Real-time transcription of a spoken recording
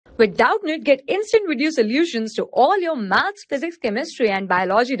With Doubtnut, get instant video solutions to all your maths, physics, chemistry, and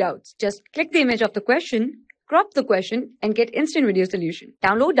biology doubts. Just click the image of the question, crop the question, and get instant video solution.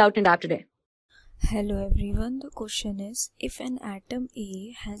 Download Doubtnut app today. Hello everyone, the question is, if an atom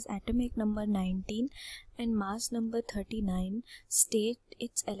A has atomic number 19 and mass number 39, state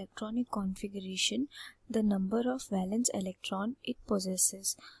its electronic configuration, the number of valence electron it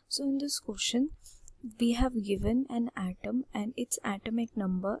possesses. So in this question, we have given an atom and its atomic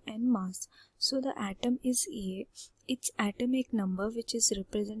number and mass. So the atom is A, its atomic number, which is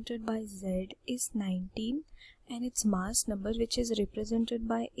represented by Z, is 19, and its mass number, which is represented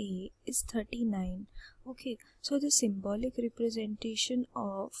by A, is 39. Okay, so the symbolic representation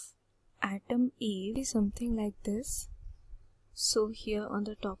of atom A is something like this. So here on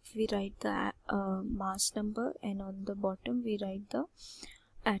the top we write the mass number, and on the bottom we write the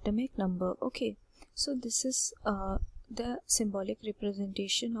atomic number. Okay, so this is the symbolic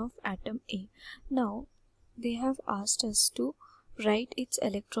representation of atom A. Now they have asked us to write its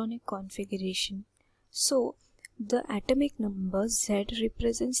electronic configuration. So the atomic number Z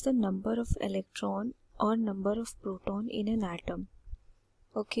represents the number of electron or number of proton in an atom.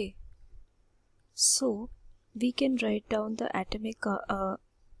 Okay, so we can write down the atomic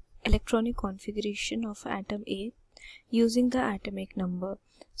electronic configuration of atom A using the atomic number.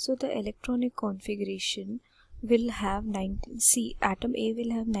 So the electronic configuration will have 19. See, atom A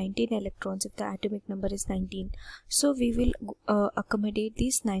will have 19 electrons if the atomic number is 19. So we will accommodate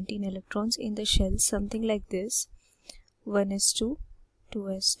these 19 electrons in the shell, something like this: 1s2,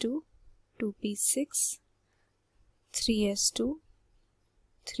 2s2, 2p6, 3s2,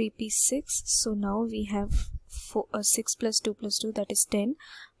 3p6. So now we have 6 plus 2 plus 2, that is 10,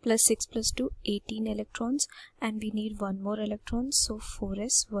 plus 6 plus 2, 18 electrons, and we need one more electron, so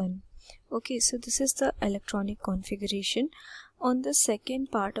 4s1. Okay, so this is the electronic configuration. On the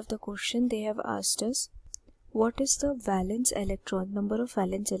second part of the question, they have asked us, what is the valence electron, number of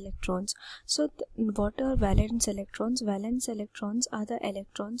valence electrons? So what are valence electrons? Valence electrons are the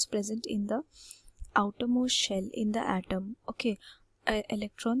electrons present in the outermost shell in the atom. Okay,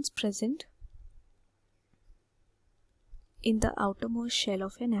 electrons present in the outermost shell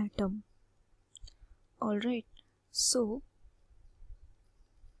of an atom. Alright, so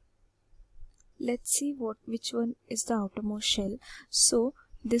let's see which one is the outermost shell. So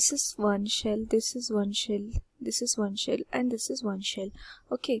this is one shell, this is one shell, this is one shell, and this is one shell.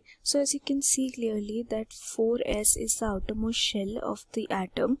 Okay, so as you can see clearly that 4s is the outermost shell of the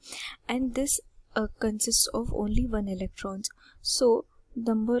atom, and this consists of only one electrons. So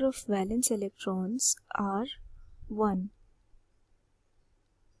number of valence electrons are 1.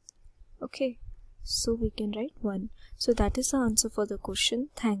 Okay, so we can write 1. So that is the answer for the question.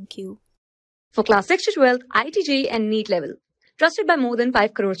 Thank you. For class 6 to 12, IIT JEE and NEET level. Trusted by more than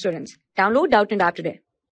 5 crore students. Download Doubtnut app today.